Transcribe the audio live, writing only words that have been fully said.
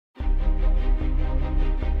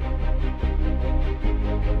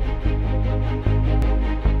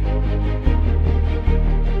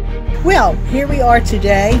Well, here we are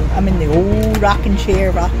today. I'm in the old rocking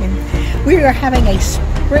chair, rocking. We are having a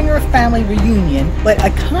Springer family reunion, but a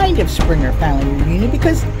kind of Springer family reunion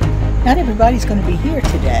because not everybody's going to be here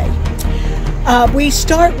today. We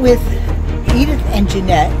start with Edith and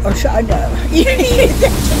Jeanette, or no, Edith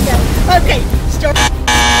and Jeanette. Okay, start.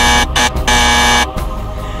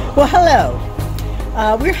 Well, hello.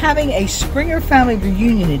 We're having a Springer family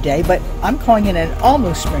reunion today, but I'm calling it an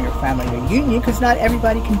almost Springer family reunion because not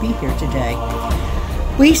everybody can be here today.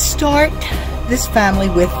 We start this family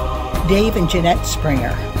with Dave and Jeanette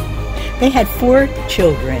Springer. They had 4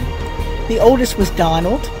 children. The oldest was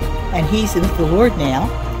Donald, and he's with the Lord now.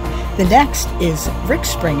 The next is Rick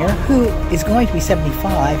Springer, who is going to be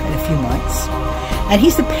 75 in a few months, and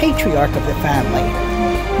he's the patriarch of the family.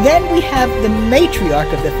 Then we have the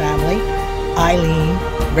matriarch of the family, Eileen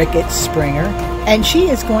Ricketts Springer, and she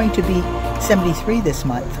is going to be 73 this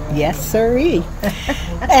month. Yes, sirree.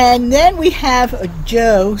 And then we have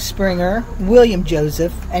Joe Springer, William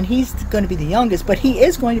Joseph, and he's going to be the youngest, but he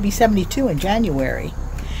is going to be 72 in January.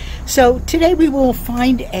 So today we will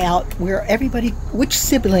find out which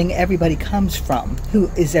sibling everybody comes from who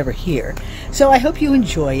is ever here. So I hope you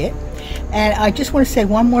enjoy it. And I just want to say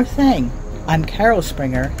one more thing. I'm Carol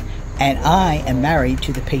Springer, and I am married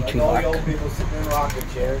to the patriarch.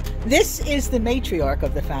 This is the matriarch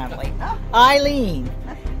of the family, Eileen.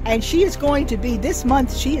 And she is going to be, this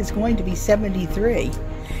month, she is going to be 73.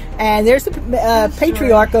 And there's the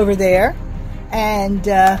patriarch over there. And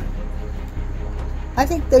I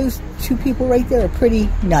think those 2 people right there are pretty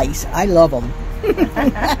nice. I love them.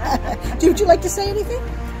 Would you like to say anything?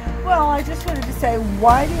 Well, I just wanted to say,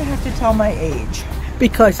 why do you have to tell my age?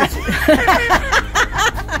 Because it's...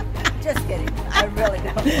 Just kidding. I really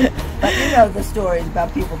don't. But you know the stories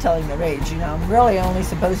about people telling their age. You know, I'm really only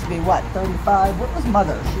supposed to be, what, 35? What was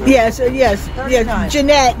Mother? Yes, 39.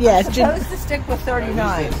 Jeanette, yes. I'm supposed to stick with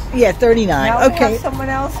 39. Yeah, 39. Now okay. We have someone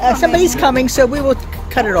else coming. Somebody's coming, so we will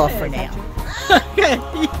cut it off for now. Okay.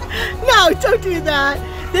 No, don't do that.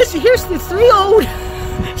 Here's the 3 old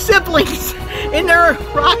siblings in their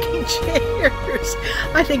rocking chairs.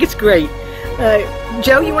 I think it's great.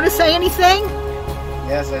 Joe, you want to say anything?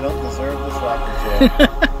 Yes, I don't deserve this rocking chair.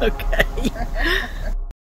 Okay.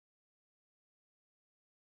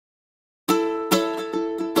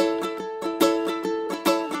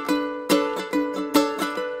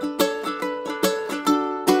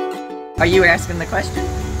 Are you asking the question?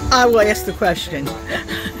 I will ask the question.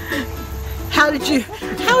 How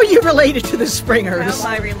are you related to the Springers? How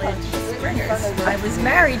am I related to the Springers? I was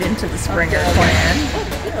married into the Springer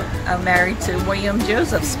clan. I'm married to William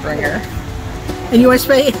Joseph Springer. And you want to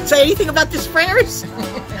say anything about the Springers?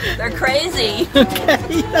 They're crazy.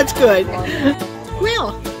 Okay, that's good.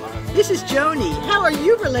 Well, this is Joni. How are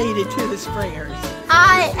you related to the Springers?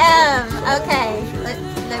 I am, okay, let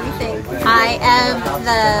me think. I am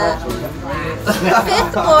the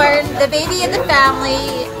 5th born, the baby of the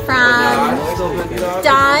family from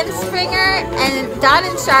Don Springer and Don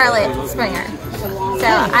and Charlotte Springer. So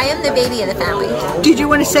I am the baby of the family. Did you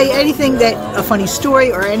want to say anything a funny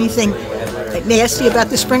story or anything nasty about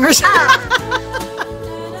the Springers? Can't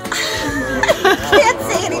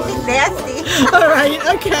say anything nasty. All right,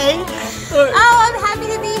 okay. Oh, I'm happy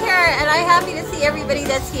to be here, and I'm happy to see everybody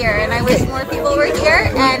that's here, and I wish more people were here,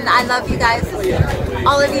 and I love you guys,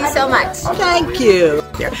 all of you so much. Thank you.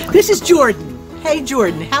 This is Jordan. Hey,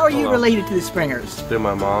 Jordan, how are you related to the Springers? Through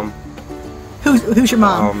my mom. Who's your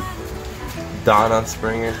mom? Donna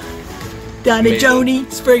Springer. Donna Joni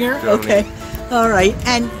Springer? Joni. Okay. All right.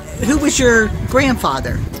 And who was your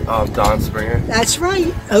grandfather? Don Springer. That's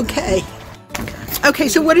right. Okay. Okay,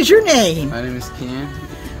 so what is your name? My name is Ken.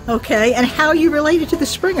 Okay, and how are you related to the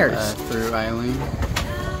Springers? Through Eileen,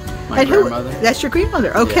 my grandmother. That's your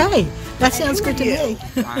grandmother. Okay, yeah. That sounds good to me.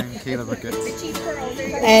 I'm Caleb Ricketts.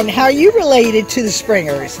 And how are you related to the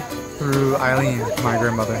Springers? Through Eileen, my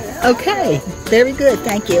grandmother. Okay, very good.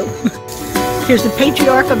 Thank you. Here's the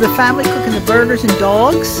patriarch of the family cooking the burgers and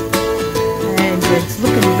dogs, and it's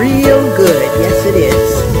looking real good. Yes, it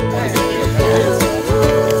is.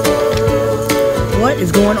 What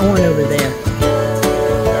is going on over there?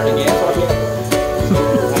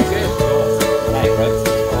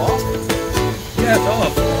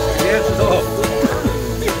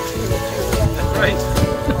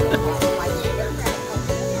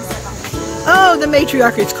 Oh, the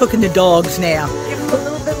matriarch is cooking the dogs now. Give them a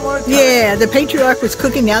little bit more time. Yeah, the patriarch was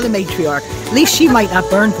cooking, now the matriarch. At least she might not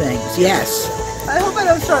burn things, yes. I hope I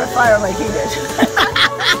don't start a fire like he did.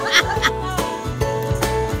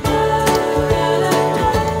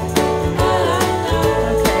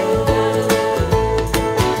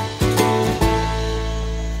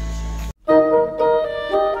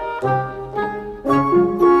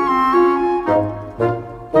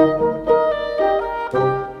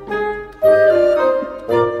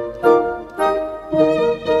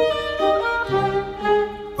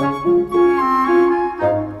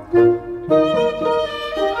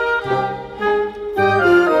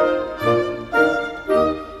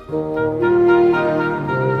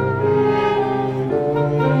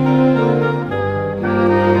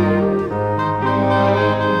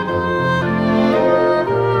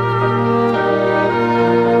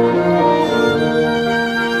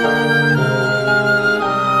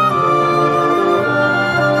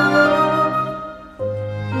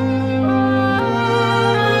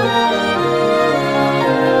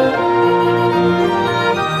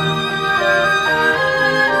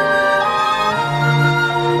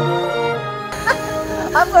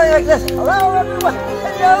 I'm going like this. Hello, everyone.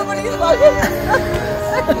 And nobody's looking.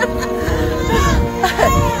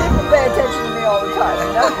 People pay attention to me all the time,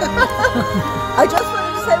 you know? I just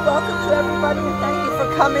wanted to say welcome to everybody and thank you for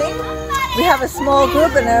coming. We have a small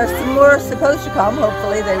group and there's some more supposed to come.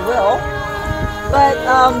 Hopefully they will. But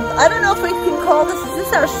I don't know if we can call this, is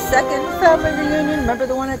this our second family reunion? Remember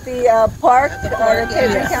the one at the park, the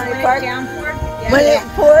Catering County Park? When it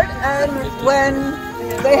poured, and when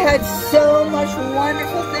they had so much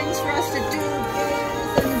wonderful things for us to do,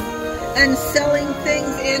 and selling things,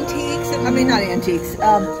 antiques, I mean not antiques,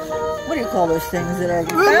 what do you call those things that are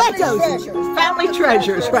Family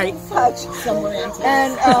treasures, right. Such.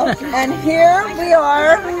 And here we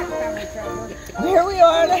are,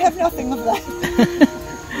 and I have nothing of that.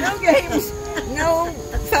 No games, no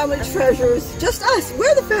family treasures, just us.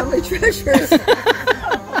 We're the family treasures.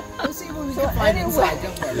 We'll see what we can find inside.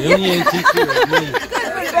 The only antique here is me.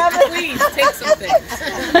 Please take some things.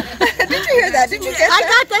 Did you hear that? Did you get that? I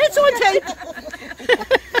got that. It's on tape.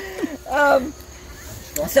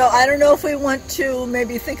 So I don't know if we want to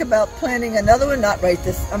maybe think about planning another one. Not right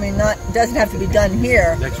this. I mean, not doesn't have to be done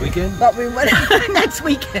here. Next weekend? But we want Next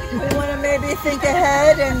weekend. we want to maybe think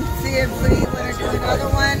ahead and see if we want to do another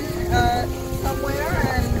one somewhere,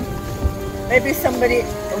 and maybe somebody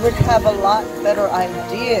would have a lot better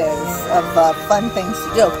ideas of fun things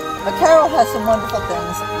to do. But Carol has some wonderful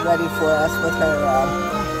things ready for us with her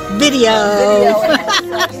Video.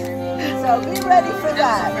 So be ready for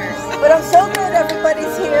that. But I'm so glad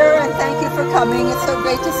everybody's here, and thank you for coming. It's so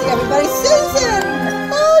great to see everybody. Susan!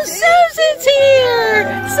 Oh, Susan's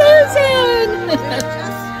here!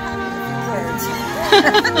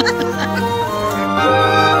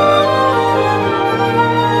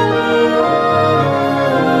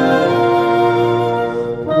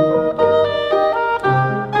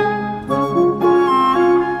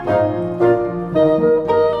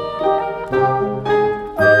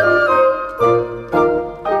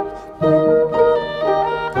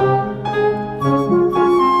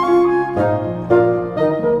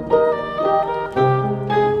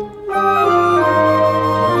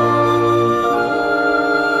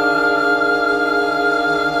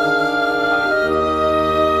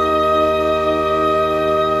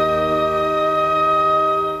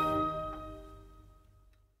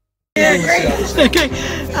 Okay,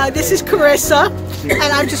 this is Carissa, and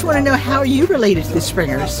I just want to know, how are you related to the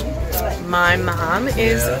Springers? My mom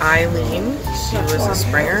is Eileen. She was a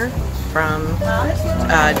Springer from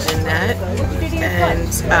Jeanette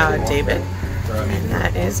and David, and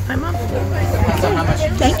that is my mom.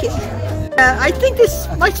 Thank you. I think this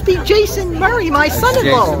must be Jason Murray, my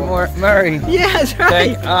son-in-law. Jason Murray. Yes,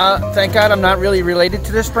 right. Thank God I'm not really related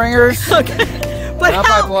to the Springers. Okay. But not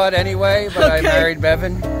by blood anyway, but I married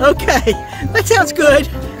Bevan. Okay, that sounds good.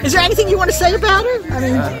 Is there anything you want to say about her? I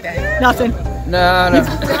mean, nothing. No.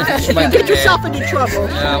 You get yourself into trouble.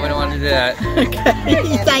 No, we don't want to do that.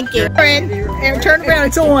 Okay, thank you. Aaron, turn around,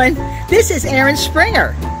 it's on. This is Aaron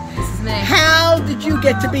Springer. This is me. How did you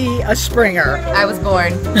get to be a Springer? I was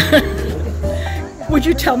born. Would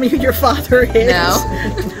you tell me who your father is? No.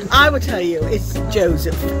 I will tell you. It's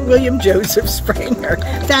Joseph. William Joseph Springer.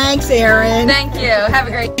 Thanks, Aaron. Thank you. Have a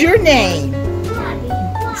great day. Your name?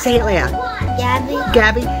 Say it loud. Gabby.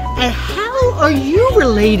 Gabby. And how are you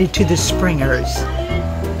related to the Springers?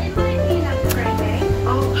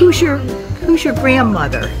 Who's your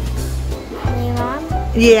grandmother? My mom.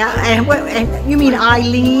 Yeah, and what? And you mean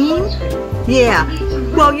Eileen? Yeah.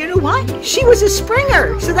 Well, you know what? She was a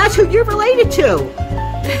Springer, so that's who you're related to.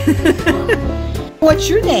 What's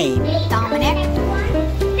your name? Dominic.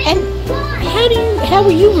 And how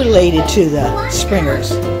are you related to the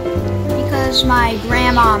Springers? Because my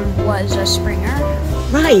grandmom was a Springer.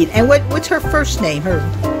 Right. And what's her first name? Her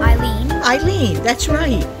Eileen. Eileen. That's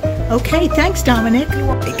right. Okay. Thanks, Dominic.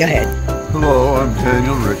 Okay, go ahead. Hello, I'm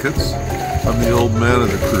Daniel Ricketts. I'm the old man of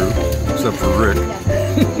the crew, except for Rick.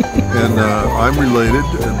 And I'm related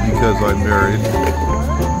because I married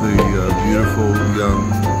the beautiful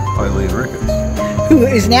young Eileen Ricketts, who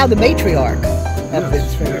is now the matriarch of the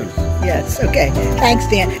Springers. Yes. Okay. Thanks,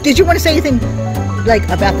 Dan. Did you want to say anything like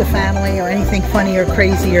about the family, or anything funny or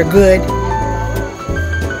crazy or good?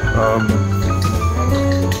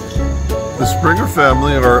 The Springer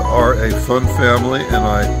family are a fun family, and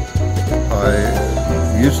I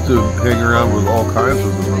used to hang around with all kinds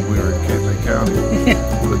of them when we were in Cape May County.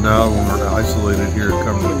 But now when we're isolated here in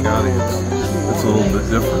Cumberland County, it's a little bit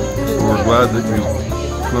different. So we're glad that you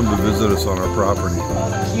come to visit us on our property.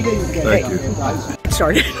 Thank you.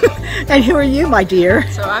 Started. And who are you, my dear?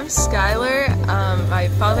 So I'm Skylar. My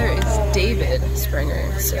father is David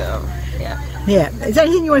Springer, so yeah. Yeah. Is there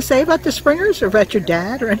anything you want to say about the Springers or about your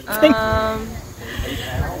dad or anything?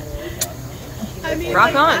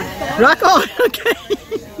 Rock on. Rock on. Okay.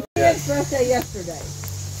 His birthday yesterday.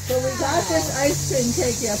 So we got this ice cream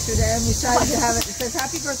cake yesterday and we decided to have it. It says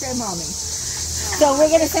happy birthday, Mommy. So we're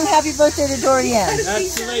going to sing happy birthday to Dorian.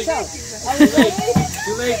 That's too late. So, are we ready?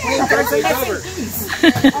 Too late. Birthday cover.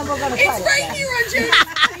 And we're going to cut it. Right here on June.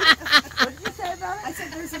 What did you say about it? I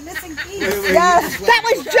said there's a missing piece. Yes, that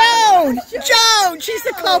was Joan. Joan, she's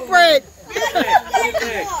the culprit.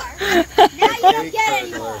 Now you don't get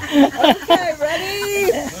anymore. Okay,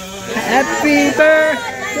 ready? Happy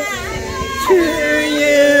birthday to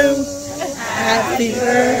you. Happy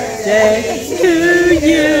birthday to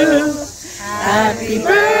you. Happy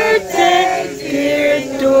birthday,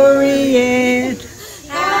 dear Dorian.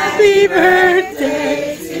 Happy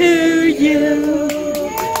birthday to you.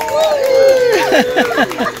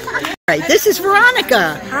 Right, this is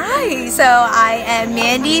Veronica. Hi, so I am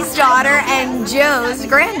Mandy's daughter and Joe's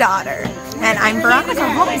granddaughter. And I'm Veronica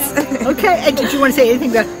Holmes. Okay, and did you want to say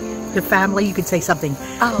anything about the family? You could say something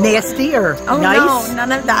nasty or nice? No,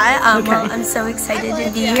 none of that. Okay. Well, I'm so excited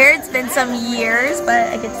to be here. It's been some years, but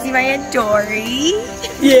I get to see my Aunt Dory.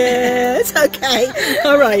 Yes, okay.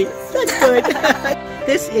 All right, that's good.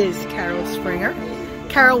 This is Carol Springer,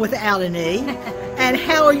 Carol without an E. And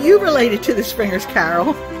how are you related to the Springers,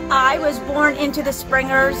 Carol? I was born into the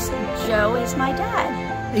Springers. Joe is my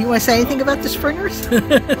dad. You want to say anything about the Springers? I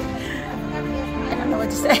don't know what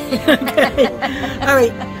to say. Okay. All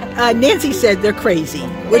right. Nancy said they're crazy.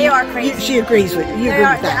 They are crazy. She agrees with you. Agree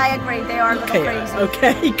with that? I agree. They are a little crazy.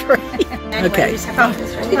 Okay, great. Anyway, Okay. we just have to do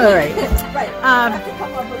this, All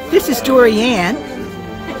right. This is Dorian.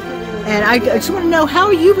 And I just want to know, how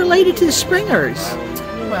are you related to the Springers?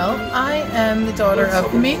 Well, I am the daughter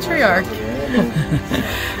of the matriarch,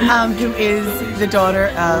 who is the daughter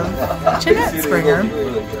of Jeanette Springer,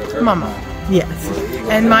 Mama. Yes.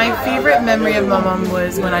 And my favorite memory of Mama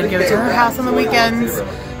was when I'd go to her house on the weekends.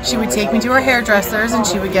 She would take me to her hairdressers and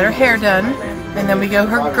she would get her hair done. And then we go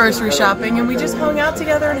her grocery shopping and we just hung out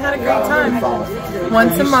together and had a great time.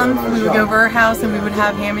 Once a month we would go over her house and we would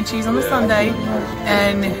have ham and cheese on the Sunday.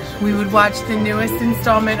 And we would watch the newest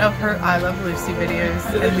installment of her I Love Lucy videos.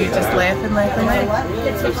 And we'd just laugh and laugh and laugh.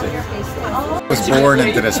 I was born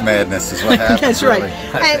into this madness is what happened. That's right. Really,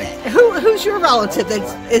 And who's your relative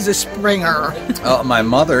that is a Springer? my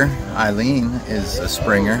mother, Eileen, is a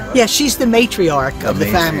Springer. Yeah, she's the matriarch of the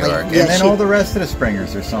family. And Yeah, then all the rest of the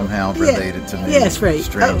Springers are somehow related to me. Yes, right.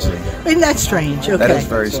 Strangely. Oh, isn't that strange? Okay. That is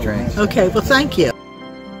very strange. Okay, well, thank you.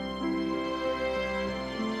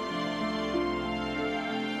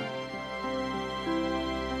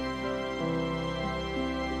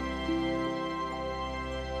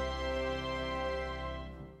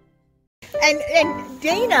 And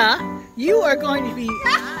Dana, you are going to be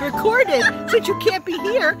recorded. Since you can't be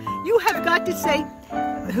here, you have got to say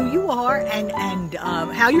who you are and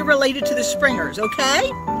how you're related to the Springers,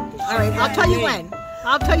 okay? All right, I'll tell you when.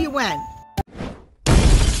 I'll tell you when.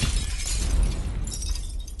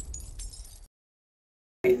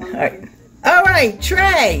 All right,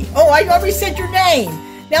 Trey. Oh, I already said your name.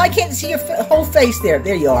 Now I can't see your whole face there.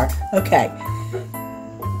 There you are. Okay.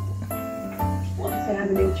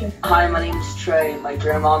 Hi, my name is Trey. My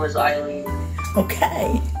grandmom is Eileen.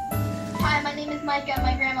 Okay. Hi, my name is Micah.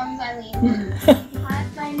 My grandmom is Eileen. Hi,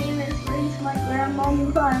 my name is Grace. My grandmom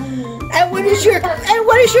is Eileen. And what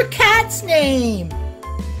is your cat's name?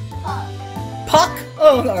 Puck. Puck?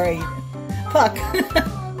 Oh, all right. Puck.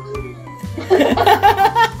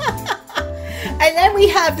 And then we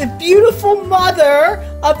have the beautiful mother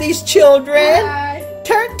of these children.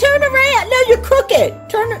 Turn around. No, you're crooked.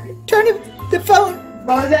 Turn the phone.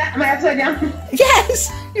 What was that? Am I upside down?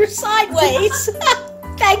 Yes, you're sideways.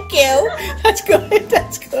 Thank you. That's good.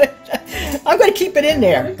 That's good. I'm going to keep it in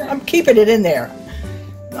there. I'm keeping it in there.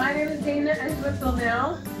 My name is Dana Eswitzel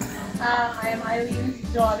now. I am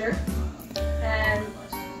Eileen's daughter. And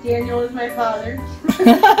Daniel is my father.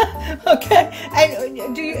 Okay.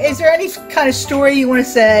 And is there any kind of story you want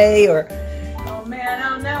to say, or? Oh man, I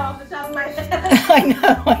don't know off the top of my head.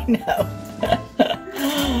 I know.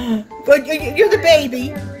 But you're the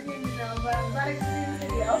baby.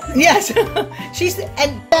 Yes. She's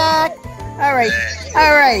and back. All right.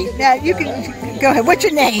 Now you can go ahead. What's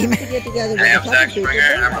your name? Hey, I'm Zach Springer.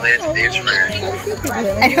 I'm related to Dave Springer.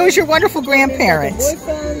 And who's your wonderful grandparents?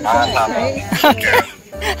 Papa.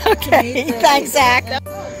 Okay. Thanks, Zach.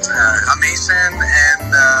 I'm Mason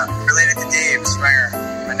and related to Dave Springer.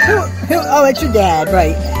 My dad. Oh, it's your dad,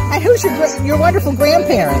 right? And who's your wonderful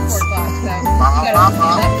grandparents? Mama,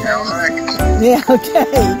 Papa, Carol, Rick. Yeah. Okay.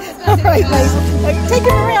 All right, Mason. Take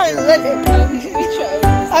him around.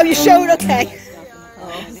 Oh, you showed? Okay.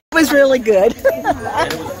 It was really good.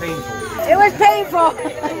 It was painful.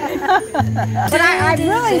 But I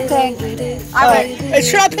really think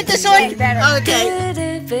should I put this on? Okay.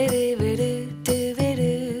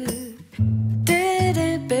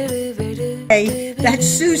 Hey, that's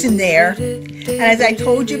Susan there. And as I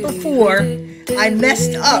told you before, I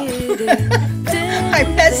messed up. I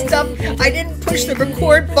messed up. I didn't push the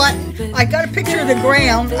record button. I got a picture of the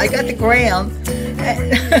ground. I got the ground.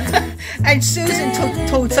 And Susan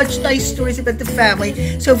told such nice stories about the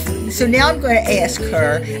family. So now I'm going to ask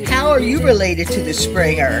her, how are you related to the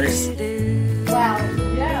Springers? Well,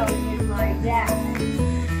 Joe is my dad.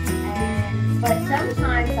 But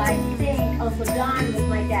sometimes I think Uncle Don was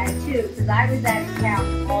my dad too, because I was at his house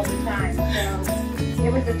all the time. So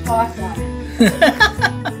it was a toss-up.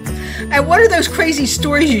 And what are those crazy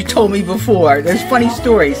stories you told me before? Those funny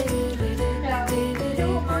stories. So, two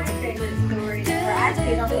of my favorite stories were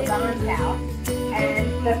actually at Uncle Don's house.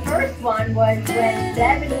 And the first one was when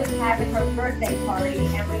Devin was having her birthday party,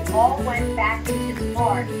 and we all went back into the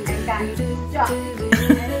park and got stuck. And we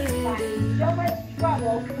got in so much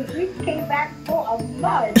trouble because we came back full of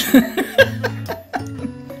mud. It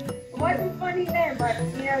wasn't funny then, but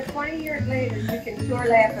 20 years later, you can sure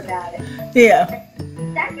laugh about it. Yeah.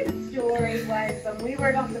 Second story was when we were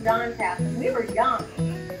at Uncle Don's house, and we were young,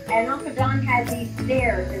 and Uncle Don had these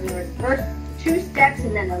stairs, and there was first 2 steps,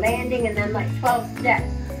 and then a landing, and then like 12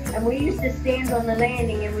 steps. And we used to stand on the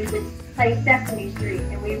landing, and we would play Sesame Street,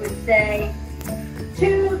 and we would say,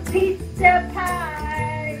 2 pizza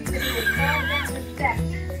pies, and we would fall down the steps.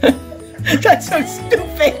 That's so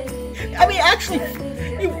stupid. I mean, actually,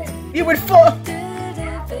 you would fall.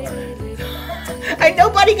 And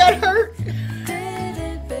nobody got hurt.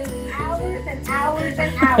 Hours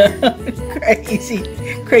and hours.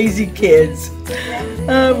 Crazy kids.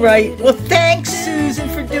 All right. Well, thanks, Susan,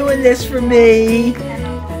 for doing this for me.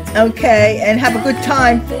 Okay, and have a good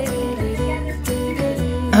time.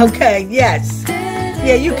 Okay, yes.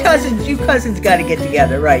 Yeah, you cousins got to get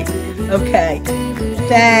together, right? Okay.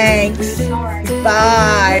 Thanks.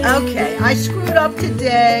 Bye. Okay, I screwed up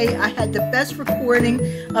today. I had the best recording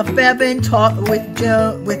of Bevan talk with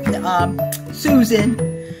Susan.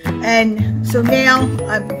 And so now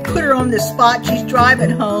I put her on the spot. She's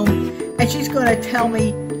driving home, and she's going to tell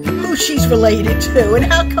me who she's related to and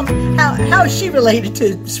how is she related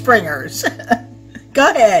to Springers.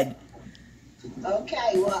 Go ahead.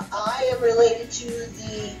 Okay, well, I am related to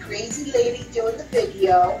the crazy lady doing the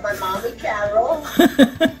video, my mommy Carol,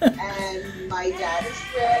 and my dad is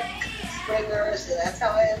Rick Springer, so that's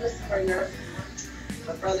how I am a Springer.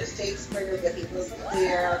 My brother stayed Springer, but he wasn't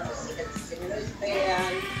there because he had to sing in his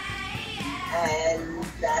band. And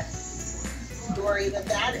that's the story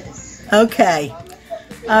that is. Okay.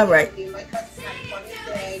 All right. My cousin had a funny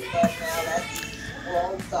thing, but now that's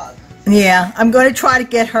all done. Yeah, I'm going to try to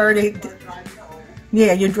get her to.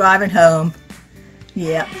 Yeah, you're driving home.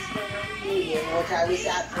 Yeah. Which I was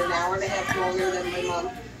at for an hour and a half longer than my mom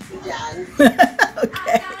and dad.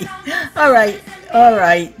 Okay. All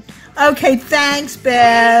right. Okay, thanks,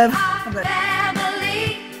 Bev.